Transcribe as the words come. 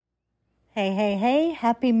Hey, hey, hey,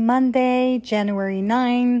 happy Monday, January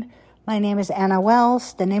 9. My name is Anna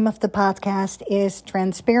Wells. The name of the podcast is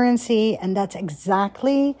Transparency, and that's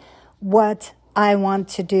exactly what I want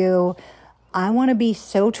to do. I want to be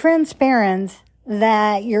so transparent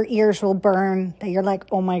that your ears will burn, that you're like,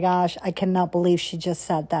 oh my gosh, I cannot believe she just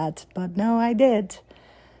said that. But no, I did.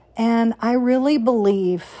 And I really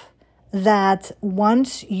believe that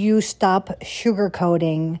once you stop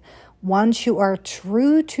sugarcoating, once you are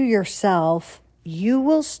true to yourself, you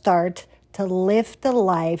will start to live the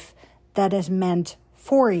life that is meant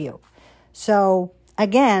for you. So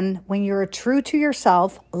again, when you're true to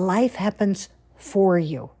yourself, life happens for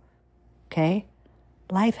you. Okay?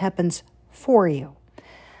 Life happens for you.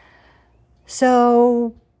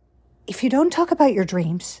 So if you don't talk about your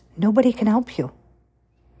dreams, nobody can help you.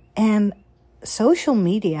 And social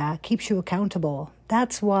media keeps you accountable.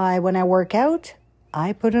 That's why when I work out,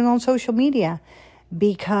 I put it on social media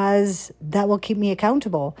because that will keep me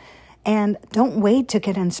accountable. And don't wait to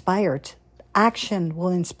get inspired. Action will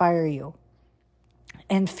inspire you.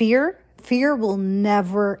 And fear will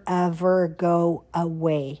never, ever go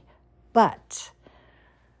away. But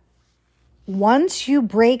once you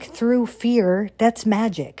break through fear, that's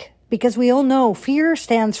magic. Because we all know fear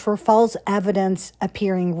stands for false evidence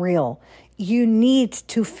appearing real. You need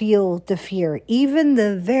to feel the fear. Even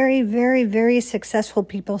the very, very, very successful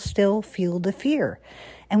people still feel the fear.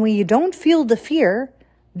 And when you don't feel the fear,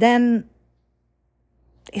 then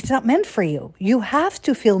it's not meant for you. You have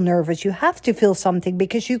to feel nervous. You have to feel something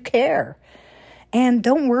because you care. And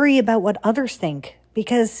don't worry about what others think,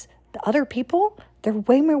 because the other people, they're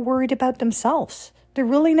way more worried about themselves. They're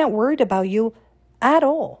really not worried about you at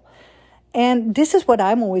all. And this is what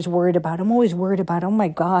I'm always worried about. I'm always worried about, oh my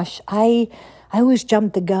gosh, I always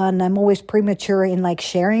jump the gun. I'm always premature in like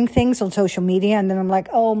sharing things on social media. And then I'm like,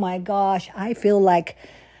 oh my gosh, I feel like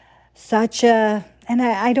such a, and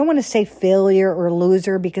I don't want to say failure or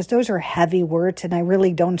loser because those are heavy words. And I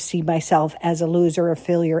really don't see myself as a loser or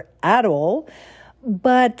failure at all.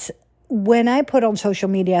 But when I put on social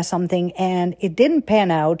media something and it didn't pan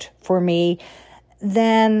out for me,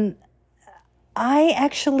 then I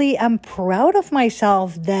actually am proud of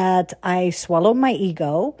myself that I swallowed my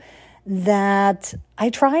ego, that I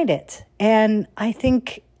tried it. And I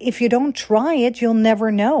think if you don't try it, you'll never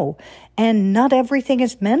know. And not everything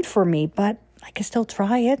is meant for me, but I can still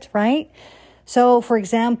try it, right? So, for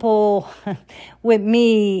example, with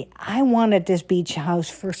me, I wanted this beach house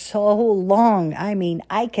for so long. I mean,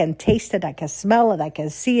 I can taste it, I can smell it, I can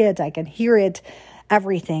see it, I can hear it,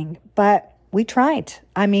 everything. But we tried.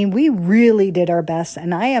 I mean, we really did our best.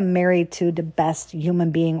 And I am married to the best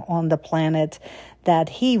human being on the planet, that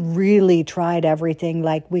he really tried everything.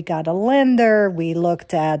 Like we got a lender. We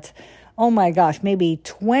looked at, oh my gosh, maybe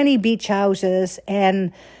 20 beach houses.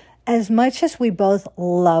 And as much as we both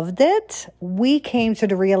loved it, we came to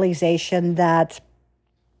the realization that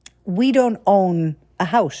we don't own a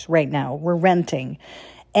house right now. We're renting.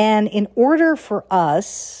 And in order for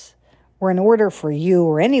us, or in order for you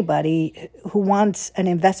or anybody who wants an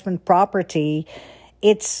investment property,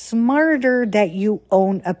 it's smarter that you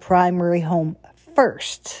own a primary home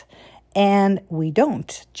first. And we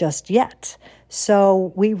don't just yet.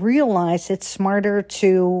 So we realize it's smarter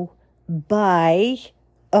to buy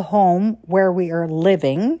a home where we are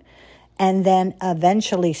living and then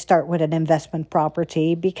eventually start with an investment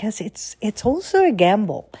property, because it's also a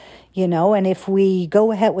gamble. You know, and if we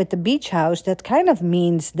go ahead with the beach house, that kind of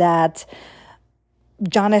means that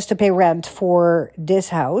John has to pay rent for this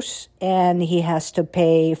house and he has to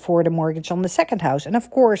pay for the mortgage on the second house. And of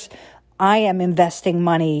course, I am investing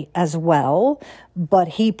money as well, but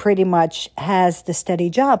he pretty much has the steady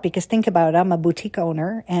job, because think about it, I'm a boutique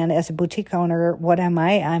owner. And as a boutique owner, what am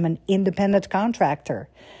I? I'm an independent contractor,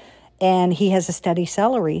 and he has a steady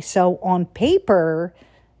salary. So on paper,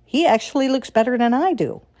 he actually looks better than I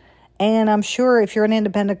do. And I'm sure if you're an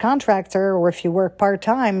independent contractor, or if you work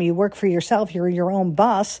part-time, you work for yourself, you're your own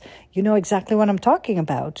boss, you know exactly what I'm talking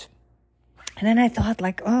about. And then I thought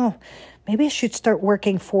like, oh, maybe I should start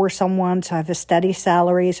working for someone so I have a steady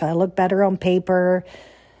salary, so I look better on paper.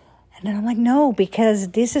 And then I'm like, no, because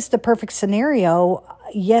this is the perfect scenario.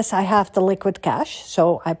 Yes, I have the liquid cash.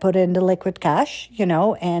 So I put in the liquid cash, you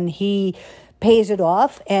know, and he pays it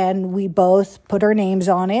off, and we both put our names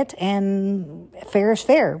on it, and fair is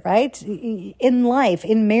fair, right? In life,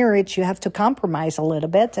 in marriage, you have to compromise a little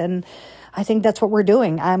bit, and I think that's what we're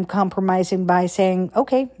doing. I'm compromising by saying,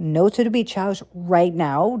 okay, no to the beach house right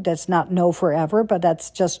now. That's not no forever, but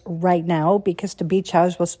that's just right now, because the beach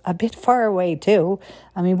house was a bit far away too.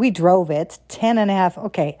 I mean, we drove it 11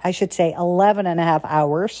 and a half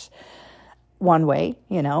hours. one way,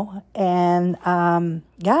 and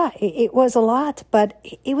it was a lot, but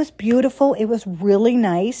it was beautiful. It was really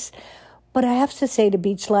nice. But I have to say, the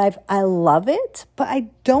beach life, I love it, but I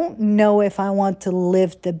don't know if I want to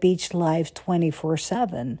live the beach life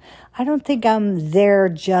 24/7. I don't think I'm there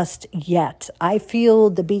just yet. I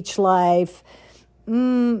feel the beach life,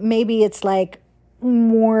 maybe it's like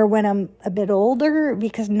more when I'm a bit older,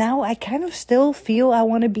 because now I kind of still feel I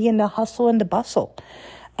want to be in the hustle and the bustle.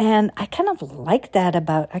 And I kind of like that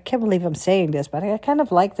I can't believe I'm saying this, but I kind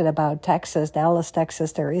of like that about Texas, Dallas,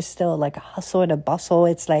 Texas. There is still like a hustle and a bustle.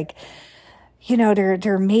 It's like, there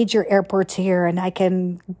are major airports here, and I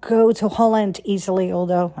can go to Holland easily,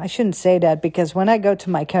 although I shouldn't say that, because when I go to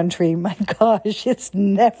my country, my gosh, it's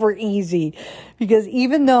never easy. Because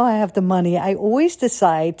even though I have the money, I always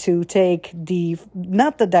decide to take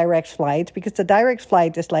not the direct flight, because the direct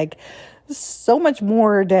flight is like so much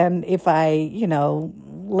more than if I,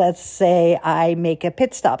 let's say I make a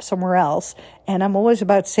pit stop somewhere else. And I'm always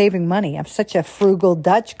about saving money. I'm such a frugal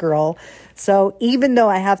Dutch girl. So even though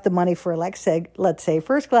I have the money for, let's say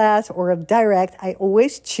first class or a direct, I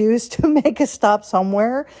always choose to make a stop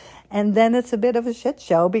somewhere. And then it's a bit of a shit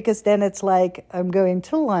show, because then it's like I'm going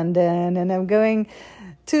to London and I'm going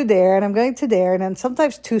to there and I'm going to there. And then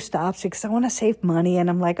sometimes 2 stops because I want to save money. And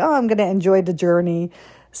I'm like, I'm going to enjoy the journey.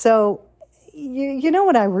 So you know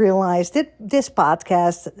what I realized? This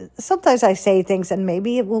podcast, sometimes I say things and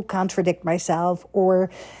maybe it will contradict myself,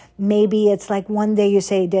 or maybe it's like one day you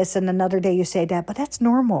say this and another day you say that, but that's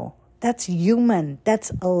normal. That's human.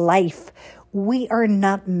 That's life. We are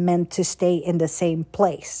not meant to stay in the same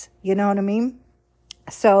place. You know what I mean?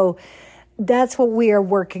 So that's what we are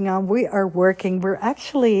working on. We're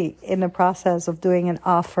actually in the process of doing an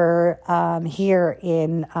offer here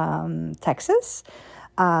in Texas.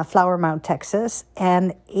 Flower Mound, Texas,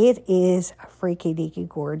 and it is freaky deaky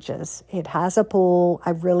gorgeous. It has a pool.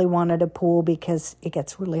 I really wanted a pool because it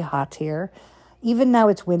gets really hot here. Even now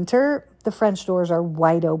it's winter, the French doors are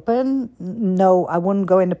wide open. No, I wouldn't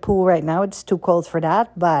go in the pool right now. It's too cold for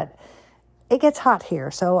that, but it gets hot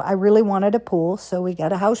here. So I really wanted a pool. So we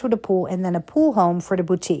got a house with a pool and then a pool home for the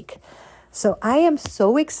boutique. So I am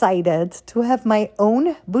so excited to have my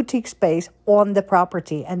own boutique space on the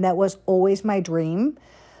property. And that was always my dream.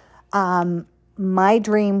 My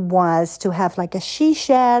dream was to have like a she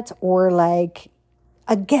shed or like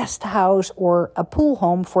a guest house or a pool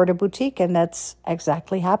home for the boutique. And that's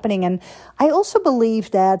exactly happening. And I also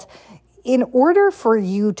believe that in order for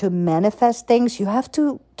you to manifest things, you have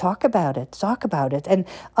to talk about it. And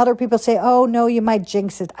other people say, oh, no, you might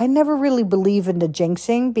jinx it. I never really believe in the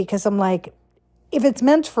jinxing, because I'm like, if it's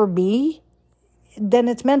meant for me, then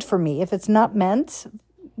it's meant for me. If it's not meant,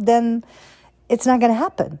 then it's not going to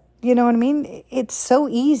happen. You know what I mean? It's so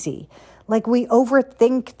easy. Like, we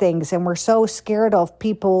overthink things and we're so scared of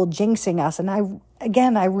people jinxing us. And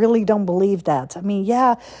I really don't believe that. I mean,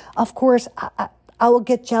 yeah, of course, I will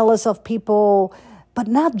get jealous of people, but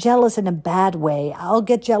not jealous in a bad way. I'll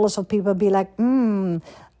get jealous of people and be like,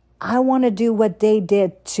 I want to do what they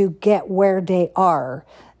did to get where they are.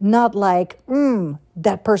 Not like,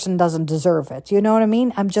 that person doesn't deserve it. You know what I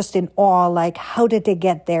mean? I'm just in awe, like, how did they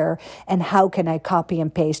get there? And how can I copy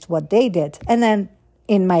and paste what they did? And then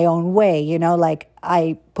in my own way, like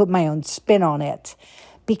I put my own spin on it.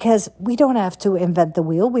 Because we don't have to invent the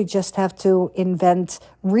wheel. We just have to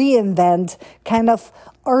reinvent kind of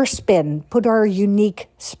our spin, put our unique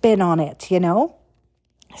spin on it,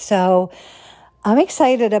 So I'm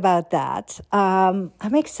excited about that. I'm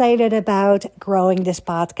excited about growing this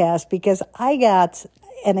podcast because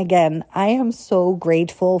and again, I am so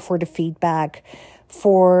grateful for the feedback,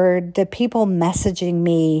 for the people messaging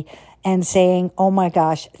me and saying, oh my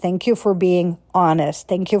gosh, thank you for being honest.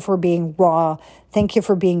 Thank you for being raw. Thank you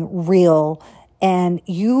for being real. And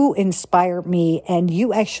you inspire me, and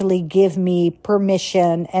you actually give me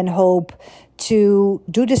permission and hope to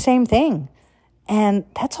do the same thing. And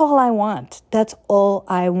that's all I want. That's all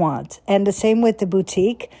I want. And the same with the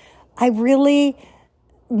boutique. I really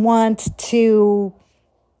want to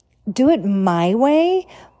do it my way,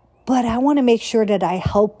 but I want to make sure that I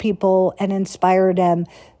help people and inspire them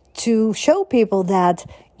to show people that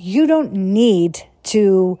you don't need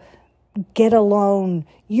to get a loan.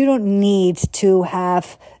 You don't need to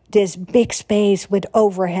have this big space with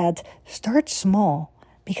overhead. Start small,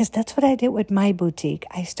 because that's what I did with my boutique.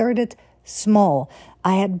 I started small.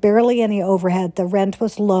 I had barely any overhead. The rent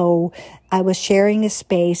was low. I was sharing a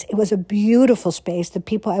space. It was a beautiful space. The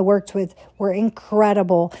people I worked with were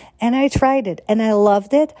incredible. And I tried it and I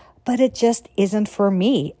loved it, but it just isn't for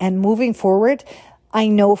me. And moving forward, I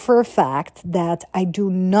know for a fact that I do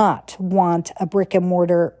not want a brick and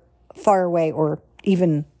mortar far away or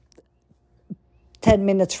even 10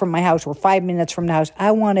 minutes from my house or 5 minutes from the house.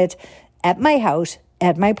 I want it at my house,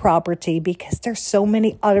 at my property, because there's so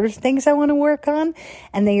many other things I want to work on.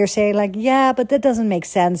 And then you're saying like, yeah, but that doesn't make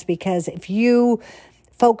sense, because if you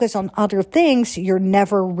focus on other things, you're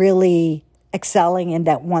never really excelling in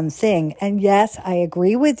that one thing. And yes, I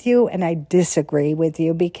agree with you and I disagree with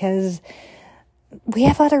you, because we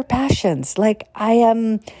have other passions. Like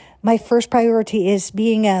my first priority is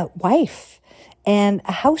being a wife and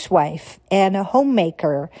a housewife and a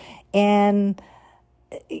homemaker and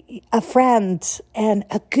a friend and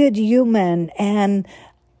a good human. And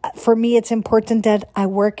for me, it's important that I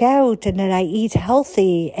work out and that I eat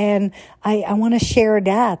healthy, and I want to share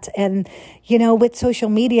that. And, with social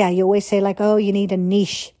media, you always say like, oh, you need a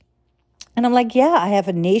niche. And I'm like, yeah, I have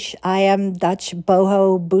a niche. I am Dutch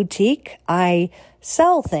Boho Boutique. I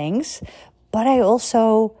sell things, but I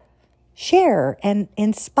also share and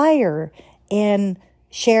inspire and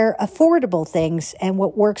share affordable things and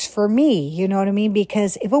what works for me. You know what I mean?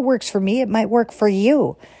 Because if it works for me, it might work for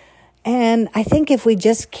you. And I think if we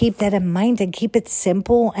just keep that in mind and keep it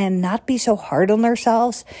simple and not be so hard on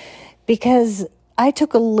ourselves, because I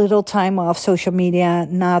took a little time off social media,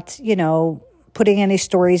 not, putting any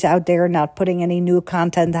stories out there, not putting any new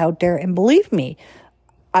content out there. And believe me,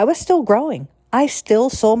 I was still growing. I still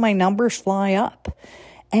saw my numbers fly up.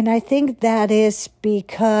 And I think that is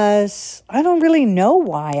because I don't really know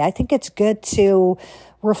why. I think it's good to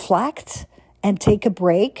reflect and take a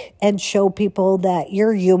break and show people that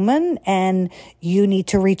you're human and you need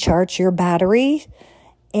to recharge your battery,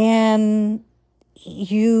 and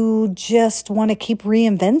you just want to keep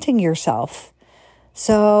reinventing yourself.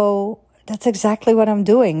 So that's exactly what I'm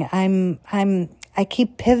doing. I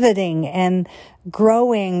keep pivoting and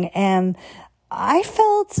growing, and I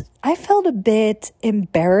felt a bit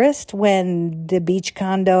embarrassed when the beach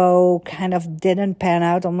condo kind of didn't pan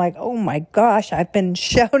out. I'm like, oh my gosh, I've been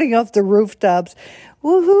shouting off the rooftops,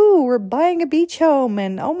 woohoo, we're buying a beach home,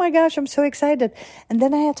 and oh my gosh, I'm so excited. And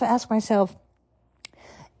then I had to ask myself,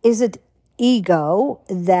 is it ego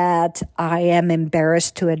that I am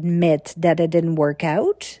embarrassed to admit that it didn't work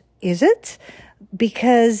out? Is it?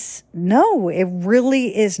 Because no, it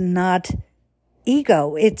really is not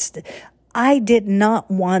ego. I did not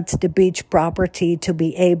want the beach property to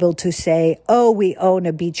be able to say, oh, we own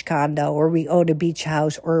a beach condo, or we own a beach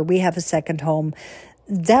house, or we have a second home.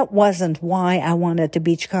 That wasn't why I wanted the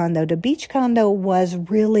beach condo. The beach condo was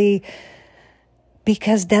really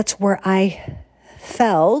because that's where I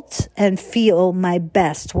felt and feel my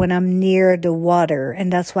best, when I'm near the water.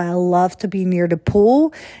 And that's why I love to be near the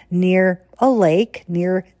pool, near a lake,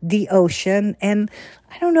 near the ocean. And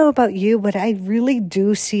I don't know about you, but I really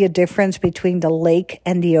do see a difference between the lake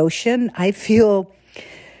and the ocean. I feel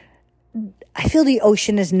the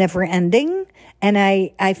ocean is never ending. And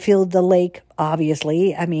I feel the lake,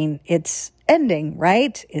 obviously, it's ending,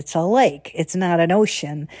 right? It's a lake. It's not an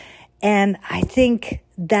ocean. And I think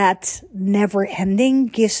that never ending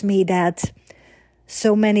gives me that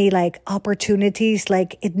so many opportunities,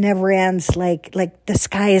 it never ends, like the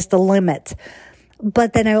sky is the limit.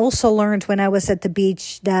 But then I also learned when I was at the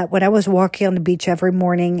beach that when I was walking on the beach every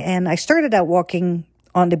morning, and I started out walking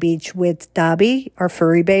on the beach with Dobby, our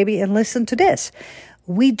furry baby, and listen to this.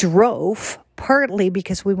 We drove partly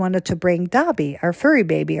because we wanted to bring Dobby, our furry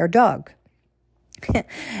baby, our dog.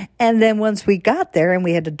 And then once we got there and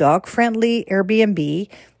we had a dog-friendly Airbnb,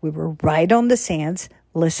 we were right on the sands.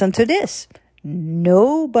 Listen to this.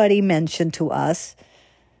 Nobody mentioned to us,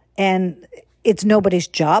 and it's nobody's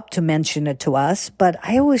job to mention it to us, but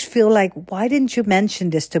I always feel like, why didn't you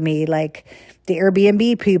mention this to me? Like the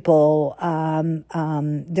Airbnb people,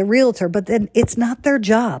 the realtor, but then it's not their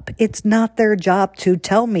job. It's not their job to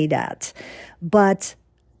tell me that. But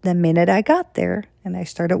the minute I got there and I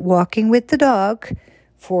started walking with the dog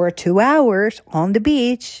for 2 hours on the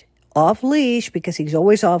beach, off leash, because he's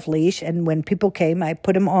always off leash. And when people came, I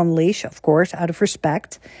put him on leash, of course, out of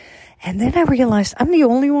respect. And then I realized I'm the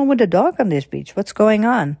only one with a dog on this beach. What's going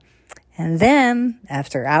on? And then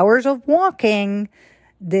after hours of walking,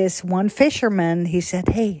 this one fisherman, he said,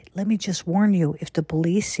 hey, let me just warn you, if the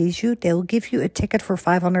police sees you, they'll give you a ticket for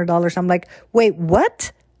 $500. I'm like, wait,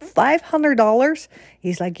 what? $500?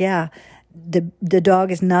 He's like, yeah, the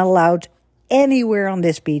dog is not allowed anywhere on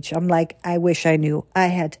this beach. I'm like, I wish I knew. I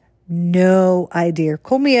had no idea.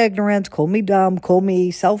 Call me ignorant, call me dumb, call me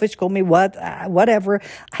selfish, call me whatever.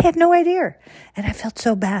 I had no idea. And I felt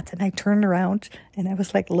so bad. And I turned around and I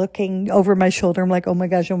was looking over my shoulder. I'm like, oh my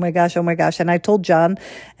gosh, oh my gosh, oh my gosh. And I told John.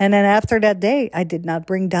 And then after that day, I did not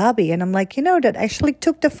bring Dobby. And I'm like, that actually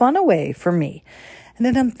took the fun away from me.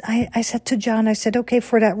 And then I said to John, I said, okay,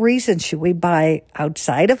 for that reason, should we buy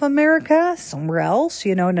outside of America, somewhere else,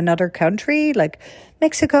 in another country like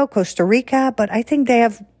Mexico, Costa Rica? But I think I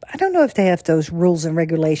don't know if they have those rules and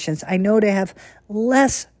regulations. I know they have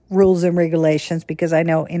less rules and regulations because I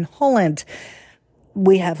know in Holland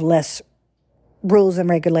we have less rules and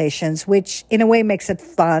regulations, which in a way makes it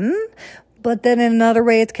fun. But then in another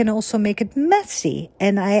way, it can also make it messy.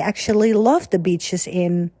 And I actually love the beaches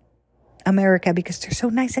in America because they're so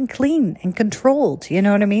nice and clean and controlled. You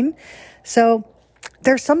know what I mean? So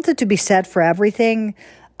there's something to be said for everything.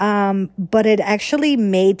 But it actually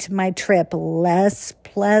made my trip less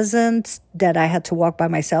pleasant that I had to walk by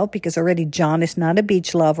myself because already John is not a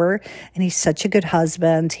beach lover and he's such a good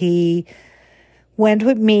husband. He went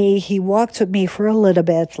with me. He walked with me for a little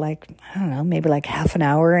bit, like, I don't know, maybe like half an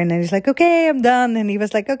hour. And then he's like, okay, I'm done. And he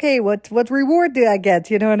was like, okay, what reward do I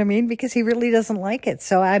get? You know what I mean? Because he really doesn't like it.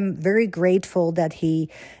 So I'm very grateful that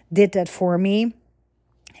he did that for me.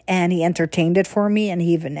 And he entertained it for me. And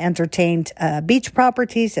he even entertained beach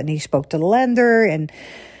properties. And he spoke to the lender. And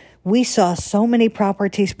we saw so many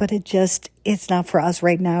properties, but it's not for us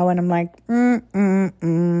right now. And I'm like,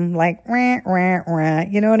 like,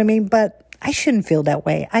 you know what I mean? But I shouldn't feel that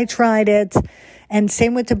way. I tried it. And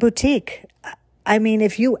same with the boutique. I mean,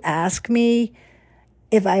 if you ask me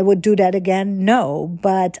if I would do that again, no.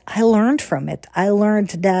 But I learned from it. I learned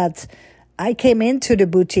that I came into the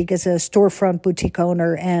boutique as a storefront boutique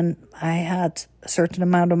owner and I had a certain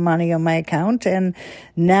amount of money on my account. And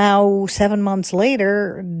now 7 months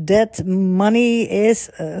later, that money is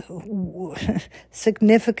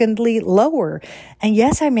significantly lower. And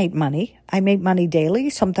yes, I made money. I made money daily.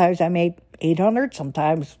 Sometimes I made 800,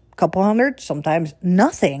 sometimes a couple hundred, sometimes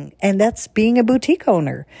nothing. And that's being a boutique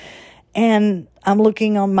owner. And I'm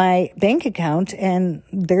looking on my bank account and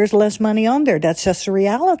there's less money on there. That's just a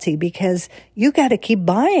reality because you got to keep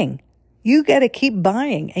buying. You got to keep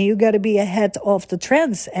buying and you got to be ahead of the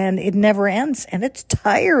trends and it never ends and it's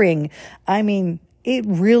tiring. I mean, it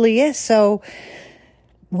really is. So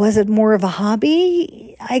was it more of a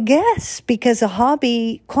hobby? I guess, because a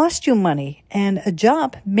hobby costs you money and a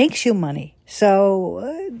job makes you money.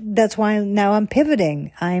 So that's why now I'm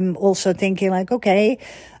pivoting. I'm also thinking like, okay,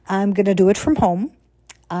 I'm going to do it from home.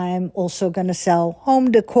 I'm also going to sell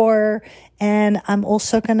home decor and I'm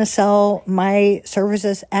also going to sell my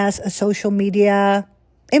services as a social media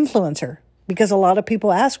influencer because a lot of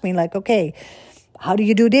people ask me like, okay, how do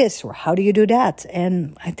you do this or how do you do that?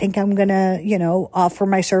 And I think I'm going to, offer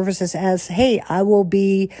my services as, hey, I will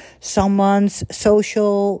be someone's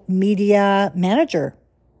social media manager,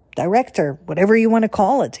 director, whatever you want to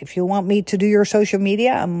call it. If you want me to do your social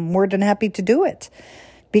media, I'm more than happy to do it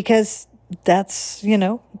because that's,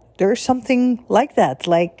 there's something like that.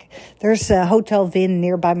 Like there's a Hotel Vin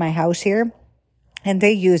nearby my house here and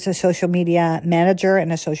they use a social media manager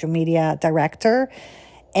and a social media director.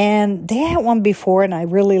 And they had one before and I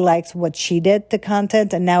really liked what she did, the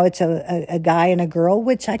content. And now it's a guy and a girl,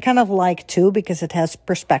 which I kind of like too, because it has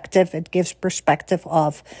perspective. It gives perspective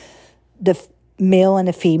of the male and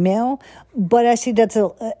the female. But I see it's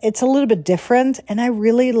a little bit different. And I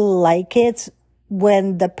really like it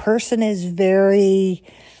when the person is very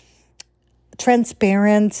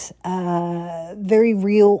transparent, very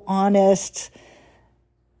real, honest.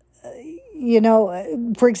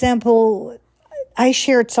 For example, I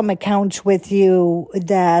shared some accounts with you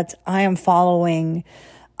that I am following,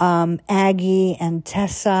 Aggie and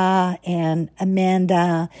Tessa and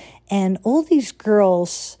Amanda, and all these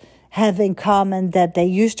girls have in common that they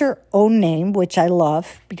use their own name, which I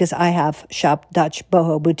love because I have Shop Dutch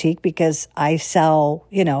Boho Boutique because I sell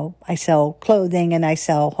clothing and I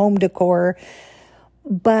sell home decor.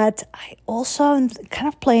 But I also am kind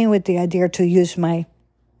of playing with the idea to use my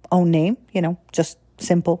own name, just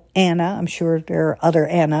simple Anna. I'm sure there are other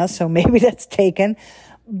Annas, so maybe that's taken.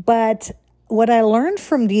 But what I learned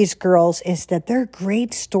from these girls is that they're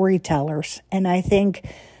great storytellers. And I think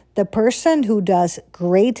the person who does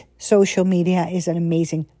great social media is an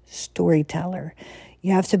amazing storyteller.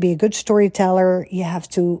 You have to be a good storyteller. You have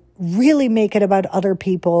to really make it about other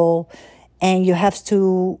people. And you have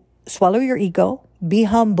to swallow your ego, be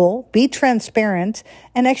humble, be transparent,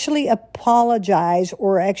 and actually apologize,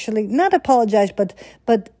 or actually not apologize,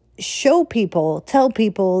 but show people, tell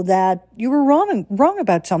people that you were wrong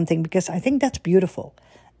about something, because I think that's beautiful.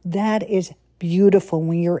 That is beautiful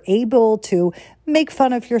when you're able to make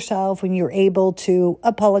fun of yourself, when you're able to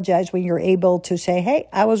apologize, when you're able to say, hey,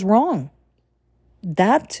 I was wrong.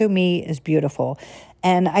 That to me is beautiful.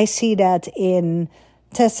 And I see that in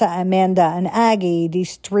Tessa, Amanda, and Aggie,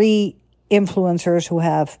 these three influencers who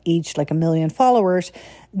have each like 1 million followers.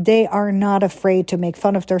 they are not afraid to make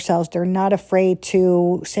fun of themselves. They're not afraid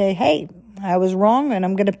to say, hey, I was wrong and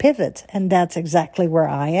I'm going to pivot. And that's exactly where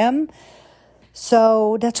I am.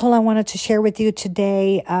 So that's all I wanted to share with you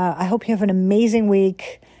today. I hope you have an amazing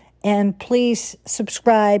week. And please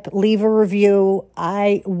subscribe, leave a review.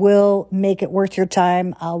 I will make it worth your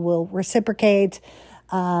time. I will reciprocate.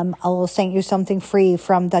 I will send you something free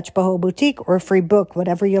from Dutch Boho Boutique or a free book,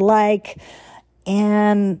 whatever you like.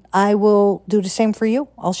 And I will do the same for you.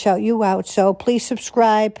 I'll shout you out. So please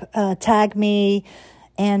subscribe, tag me,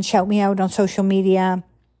 and shout me out on social media.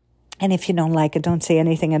 And if you don't like it, don't say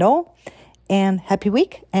anything at all. And happy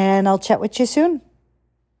week. And I'll chat with you soon.